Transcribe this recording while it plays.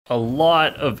a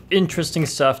lot of interesting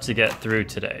stuff to get through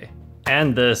today.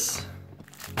 And this,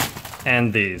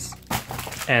 and these,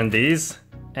 and these,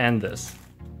 and this.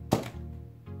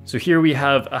 So here we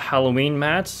have a Halloween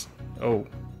mat. Oh,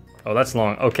 that's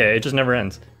long. Okay, it just never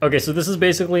ends. Okay, so this is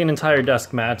basically an entire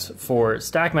desk mat for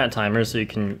stack mat timers, so you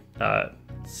can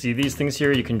see these things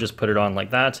here. You can just put it on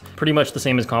like that. Pretty much the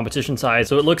same as competition size.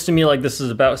 So it looks to me like this is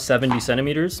about 70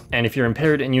 centimeters. And if you're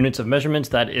impaired in units of measurement,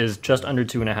 that is just under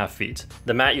 2.5 feet.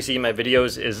 The mat you see in my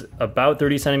videos is about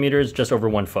 30 centimeters, just over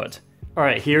 1 foot. All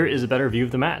right, here is a better view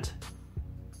of the mat.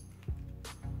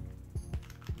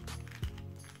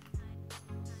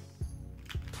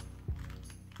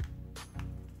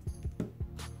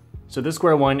 So this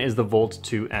square one is the Volt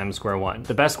to M square one.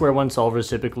 The best square one solvers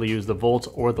typically use the Volt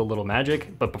or the Little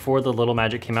Magic, but before the Little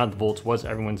Magic came out, the Volt was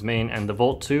everyone's main, and the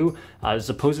Volt 2 is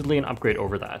supposedly an upgrade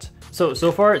over that. So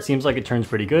far it seems like it turns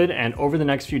pretty good, and over the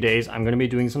next few days, I'm gonna be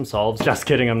doing some solves. Just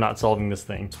kidding, I'm not solving this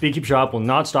thing. Speedcube Shop will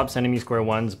not stop sending me square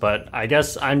ones, but I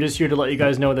guess I'm just here to let you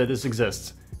guys know that this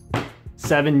exists.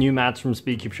 7 new mats from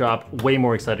Speedcube Shop, way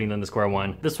more exciting than the square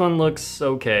one. This one looks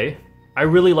okay. I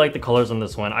really like the colors on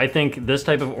this one. I think this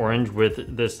type of orange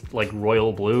with this like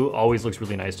royal blue always looks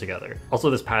really nice together. Also,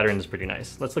 this pattern is pretty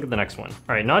nice. Let's look at the next one.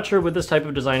 All right, not sure what this type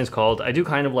of design is called. I do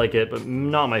kind of like it, but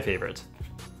not my favorite.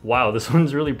 Wow, this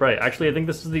one's really bright. Actually, I think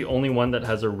this is the only one that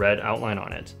has a red outline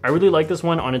on it. I really like this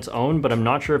one on its own, but I'm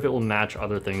not sure if it will match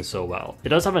other things so well. It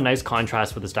does have a nice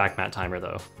contrast with the stack mat timer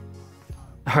though.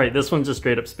 All right, this one's just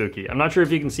straight up spooky. I'm not sure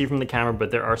if you can see from the camera,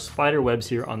 but there are spider webs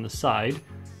here on the side.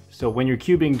 So when you're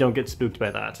cubing, don't get spooked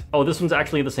by that. Oh, this one's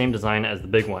actually the same design as the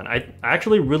big one. I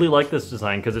actually really like this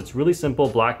design because it's really simple,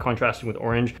 black contrasting with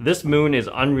orange. This moon is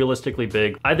unrealistically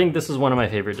big. I think this is one of my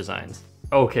favorite designs.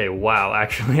 Okay, wow,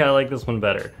 actually I like this one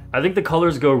better. I think the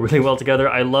colors go really well together.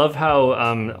 I love how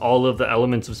all of the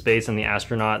elements of space and the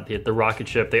astronaut, the rocket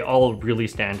ship, they all really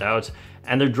stand out.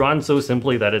 And they're drawn so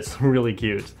simply that it's really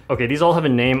cute. Okay, these all have a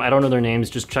name. I don't know their names.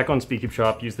 Just check on Speedcube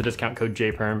Shop, use the discount code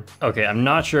JPerm. Okay, I'm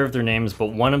not sure of their names, but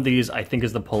one of these I think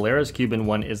is the Polaris cube and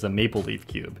one is the Maple Leaf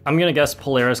cube. I'm gonna guess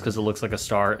Polaris because it looks like a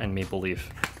star, and Maple Leaf.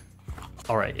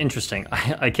 All right, interesting.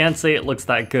 I can't say it looks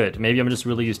that good. Maybe I'm just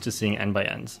really used to seeing end by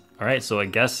ends. All right, so I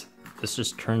guess this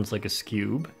just turns like a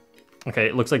cube. Okay,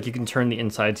 it looks like you can turn the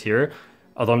insides here.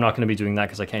 Although I'm not going to be doing that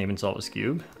because I can't even solve a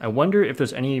cube. I wonder if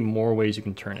there's any more ways you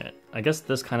can turn it. I guess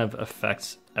this kind of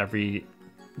affects every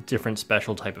different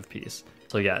special type of piece.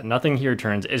 So yeah, nothing here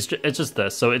turns. It's just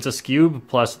this. So it's a cube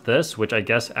plus this, which I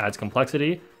guess adds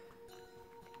complexity.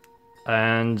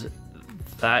 And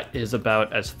that is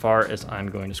about as far as I'm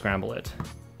going to scramble it.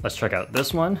 Let's check out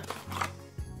this one.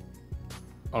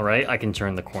 All right, I can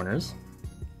turn the corners.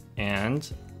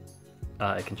 And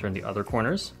I can turn the other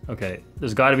corners. Okay,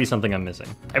 there's gotta be something I'm missing.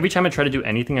 Every time I try to do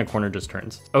anything, a corner just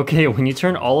turns. Okay, when you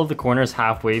turn all of the corners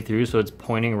halfway through, so it's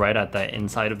pointing right at the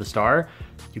inside of the star,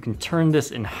 you can turn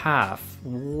this in half.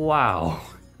 Wow.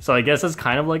 So I guess it's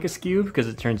kind of like a cube because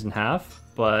it turns in half,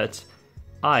 but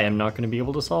I am not gonna be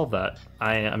able to solve that.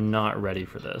 I am not ready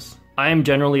for this. I am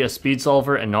generally a speed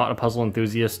solver and not a puzzle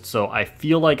enthusiast, so I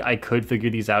feel like I could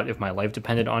figure these out if my life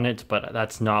depended on it, but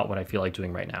that's not what I feel like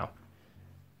doing right now.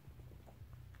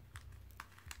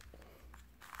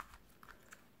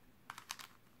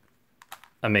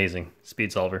 Amazing,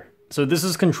 speed solver. So this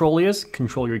is Controlius,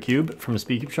 Control Your Cube from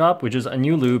Speedcube Shop, which is a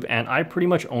new lube, and I pretty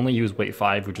much only use weight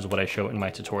 5, which is what I show in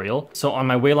my tutorial. So on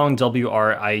my Waylong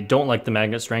WR, I don't like the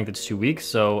magnet strength, it's too weak,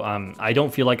 so I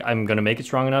don't feel like I'm gonna make it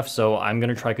strong enough, so I'm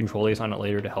gonna try Controlius on it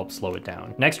later to help slow it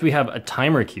down. Next we have a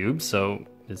timer cube, so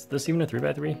is this even a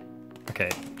 3x3? Okay,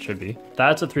 should be.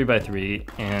 That's a 3x3,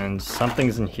 and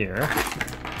something's in here.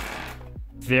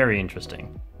 Very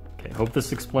interesting. Okay, hope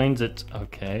this explains it.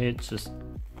 Okay, it's just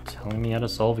telling me how to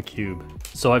solve a cube.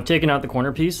 So I've taken out the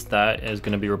corner piece that is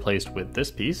going to be replaced with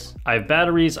this piece. I have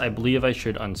batteries. I believe I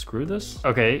should unscrew this.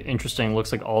 Okay, interesting.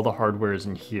 Looks like all the hardware is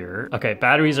in here. Okay,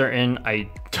 batteries are in. I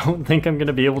don't think I'm going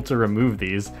to be able to remove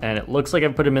these, and it looks like I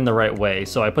put them in the right way.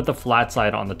 So I put the flat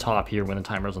side on the top here when the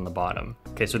timer's on the bottom.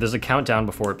 Okay, so there's a countdown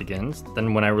before it begins.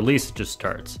 Then when I release, it just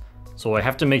starts. So I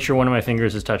have to make sure one of my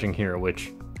fingers is touching here,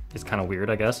 which is kind of weird,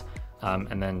 I guess.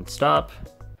 And then stop.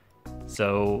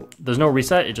 So there's no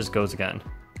reset, it just goes again.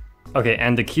 Okay,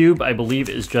 and the cube, I believe,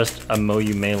 is just a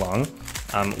Moyu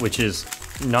Meilong, which is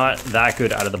not that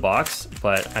good out of the box,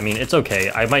 but I mean, it's okay.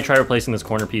 I might try replacing this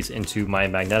corner piece into my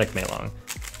magnetic Meilong.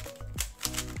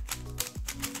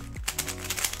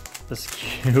 This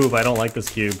cube, I don't like this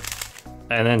cube.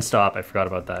 And then stop, I forgot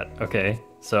about that. Okay,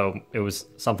 so it was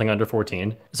something under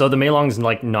 14. So the Meilong's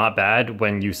like not bad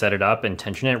when you set it up and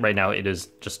tension it. Right now it is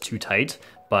just too tight,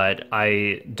 but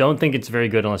I don't think it's very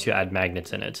good unless you add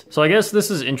magnets in it. So I guess this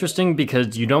is interesting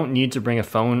because you don't need to bring a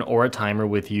phone or a timer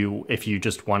with you if you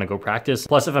just want to go practice.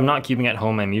 Plus, if I'm not cubing at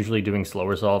home, I'm usually doing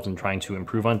slower solves and trying to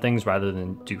improve on things rather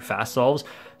than do fast solves.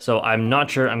 So I'm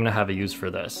not sure I'm gonna have a use for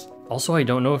this. Also, I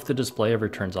don't know if the display ever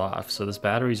turns off, so this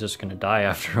battery's just gonna die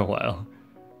after a while.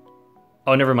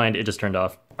 Oh, never mind, it just turned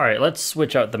off. All right, let's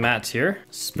switch out the mats here.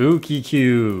 Spooky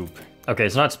cube. Okay,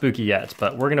 it's not spooky yet,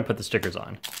 but we're gonna put the stickers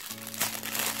on.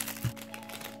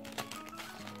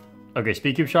 Okay,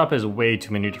 Speed Cube Shop has way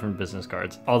too many different business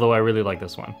cards, although I really like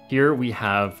this one. Here we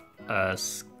have a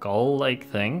skull-like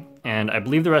thing, and I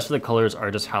believe the rest of the colors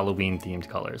are just Halloween-themed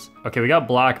colors. Okay, we got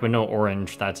black, but no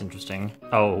orange. That's interesting.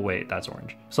 Oh, wait, that's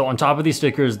orange. So on top of these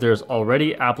stickers, there's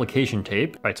already application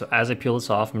tape. All right, so as I peel this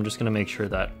off, I'm just gonna make sure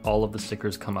that all of the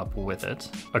stickers come up with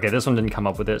it. Okay, this one didn't come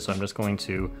up with it, so I'm just going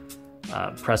to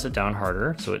press it down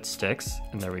harder so it sticks,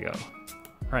 and there we go.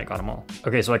 All right, got them all.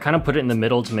 Okay, so I kind of put it in the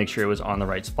middle to make sure it was on the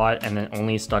right spot and then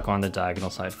only stuck on the diagonal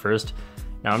side first.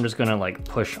 Now I'm just gonna like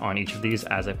push on each of these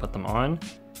as I put them on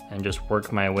and just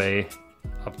work my way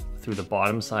up through the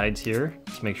bottom sides here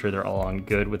to make sure they're all on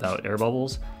good without air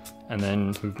bubbles, and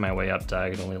then move my way up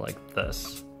diagonally like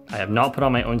this. I have not put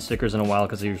on my own stickers in a while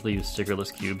because I usually use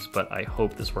stickerless cubes, but I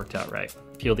hope this worked out right.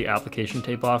 Peel the application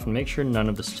tape off and make sure none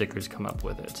of the stickers come up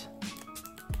with it.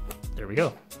 There we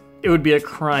go. It would be a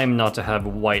crime not to have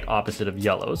white opposite of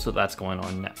yellow, so that's going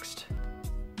on next.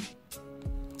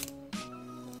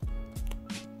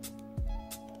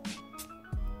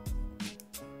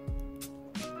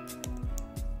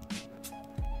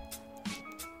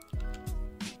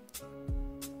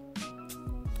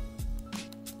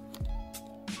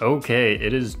 Okay,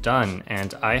 it is done,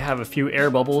 and I have a few air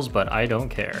bubbles, but I don't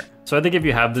care. So I think if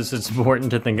you have this, it's important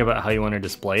to think about how you want to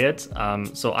display it.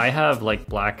 So I have like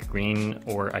black, green,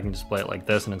 or I can display it like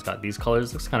this, and it's got these colors.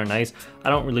 It looks kind of nice. I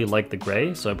don't really like the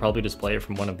gray, so I'd probably display it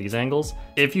from one of these angles.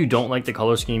 If you don't like the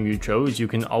color scheme you chose, you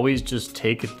can always just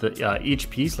take the, each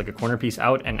piece, like a corner piece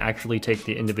out, and actually take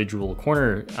the individual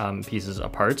corner pieces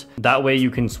apart. That way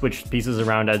you can switch pieces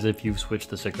around as if you've switched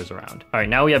the stickers around. All right,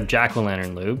 now we have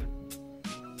jack-o'-lantern lube.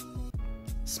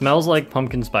 Smells like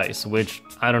pumpkin spice, which,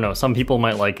 I don't know, some people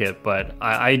might like it, but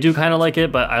I do kind of like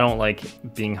it, but I don't like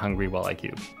being hungry while I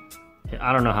cube.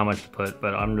 I don't know how much to put,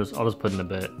 but I'll just put in a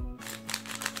bit.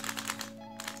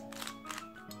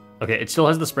 Okay, it still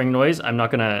has the spring noise. I'm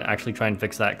not gonna actually try and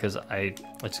fix that because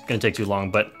it's gonna take too long,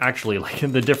 but actually, like,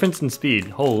 the difference in speed,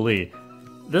 holy.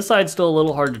 This side's still a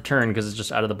little hard to turn because it's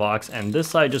just out of the box, and this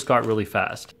side just got really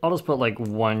fast. I'll just put like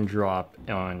one drop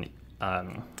on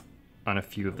a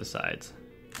few of the sides.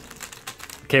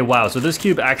 Okay, wow, so this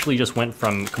cube actually just went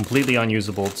from completely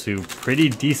unusable to pretty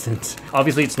decent.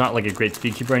 Obviously, it's not like a great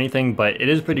speed cube or anything, but it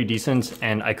is pretty decent,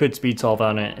 and I could speed solve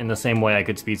on it in the same way I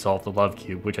could speed solve the love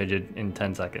cube, which I did in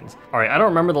 10 seconds. All right, I don't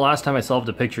remember the last time I solved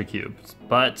a picture cube,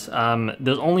 but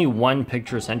there's only one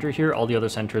picture center here. All the other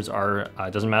centers are,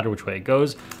 doesn't matter which way it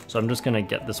goes, so I'm just gonna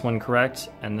get this one correct,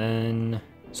 and then...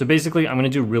 So basically, I'm gonna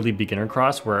do really beginner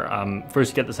cross, where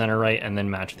first get the center right and then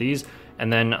match these,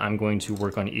 and then I'm going to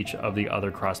work on each of the other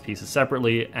cross pieces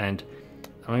separately, and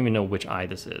I don't even know which eye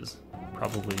this is.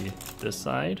 Probably this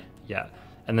side, yeah.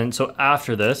 And then, so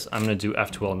after this, I'm gonna do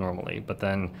F12 normally, but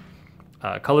then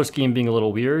color scheme being a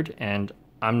little weird, and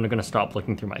I'm gonna stop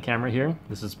looking through my camera here.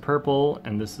 This is purple,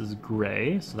 and this is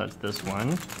gray, so that's this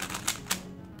one.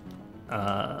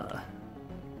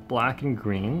 Black and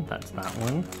green, that's that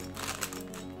one.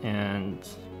 And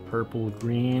purple,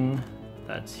 green,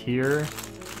 that's here.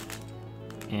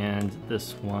 And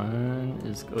this one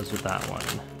goes with that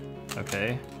one.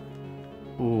 Okay.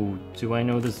 Ooh, do I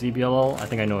know the ZBLL? I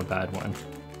think I know a bad one.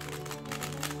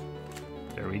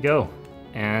 There we go.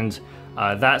 And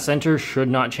that center should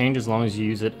not change as long as you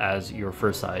use it as your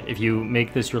first side. If you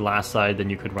make this your last side, then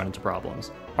you could run into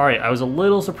problems. All right, I was a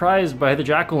little surprised by the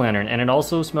jack-o'-lantern, and it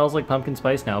also smells like pumpkin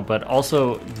spice now, but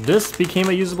also this became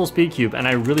a usable speed cube, and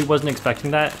I really wasn't expecting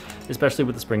that, especially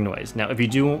with the spring noise. Now, if you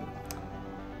do...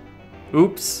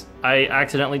 Oops, I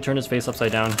accidentally turned his face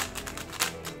upside down.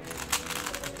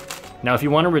 Now, if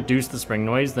you want to reduce the spring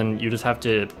noise, then you just have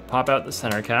to pop out the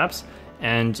center caps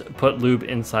and put lube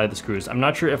inside the screws. I'm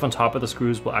not sure if on top of the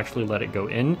screws will actually let it go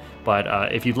in,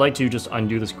 but if you'd like to just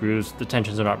undo the screws, the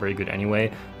tensions are not very good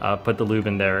anyway, put the lube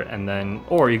in there, and then,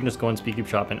 or you can just go in Speed Cube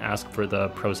Shop and ask for the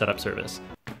Pro Setup service.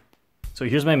 So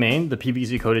here's my main, the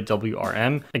PVC coated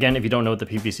WRM. Again, if you don't know what the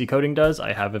PVC coating does,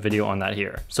 I have a video on that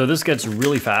here. So this gets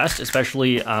really fast,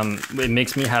 especially it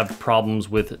makes me have problems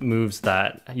with moves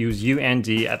that use U and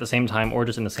D at the same time or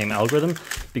just in the same algorithm,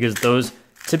 because those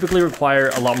typically require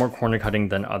a lot more corner cutting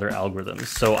than other algorithms.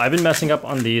 So I've been messing up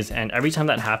on these, and every time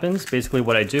that happens, basically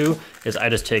what I do is I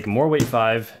just take more weight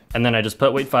 5, and then I just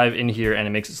put weight 5 in here, and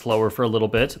it makes it slower for a little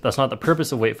bit. That's not the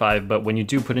purpose of weight 5, but when you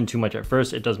do put in too much at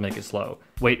first, it does make it slow.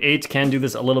 Weight 8 can do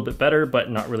this a little bit better,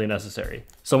 but not really necessary.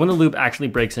 So when the loop actually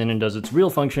breaks in and does its real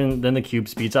function, then the cube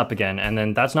speeds up again, and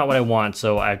then that's not what I want,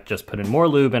 so I just put in more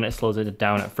lube and it slows it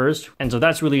down at first. And so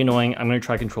that's really annoying. I'm gonna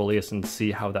try Controlius and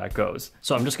see how that goes.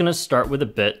 So I'm just gonna start with a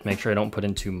bit, make sure I don't put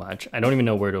in too much. I don't even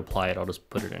know where to apply it, I'll just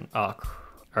put it in. All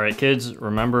right, kids,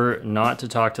 remember not to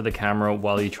talk to the camera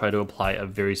while you try to apply a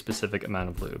very specific amount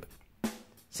of lube.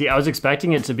 See, I was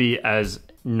expecting it to be as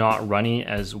not runny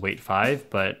as weight 5,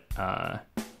 but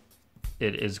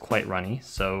it is quite runny,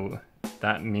 so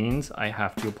that means I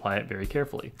have to apply it very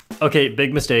carefully. Okay,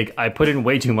 big mistake. I put in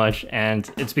way too much, and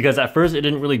it's because at first it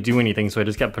didn't really do anything, so I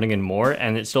just kept putting in more,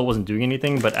 and it still wasn't doing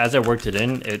anything, but as I worked it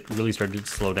in, it really started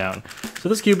to slow down. So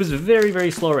this cube is very, very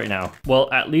slow right now.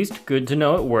 Well, at least good to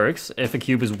know it works. If a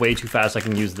cube is way too fast, I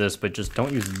can use this, but just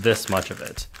don't use this much of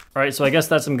it. All right, so I guess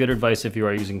that's some good advice if you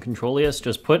are using Controlius.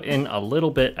 Just put in a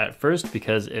little bit at first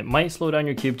because it might slow down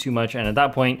your cube too much, and at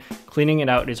that point, cleaning it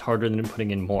out is harder than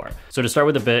putting in more. So to start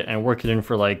with a bit and work it in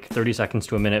for like 30 seconds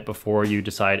to a minute before you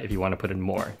decide if you want to put in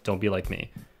more. Don't be like me.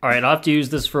 All right, I'll have to use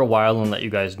this for a while and let you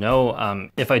guys know.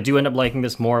 If I do end up liking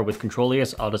this more with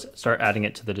Controlius, I'll just start adding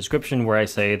it to the description where I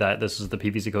say that this is the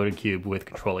PVC coated cube with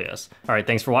Controlius. All right,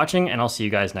 thanks for watching, and I'll see you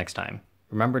guys next time.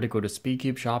 Remember to go to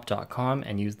speedcubeshop.com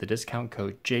and use the discount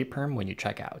code JPERM when you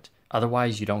check out.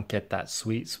 Otherwise, you don't get that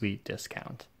sweet, sweet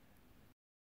discount.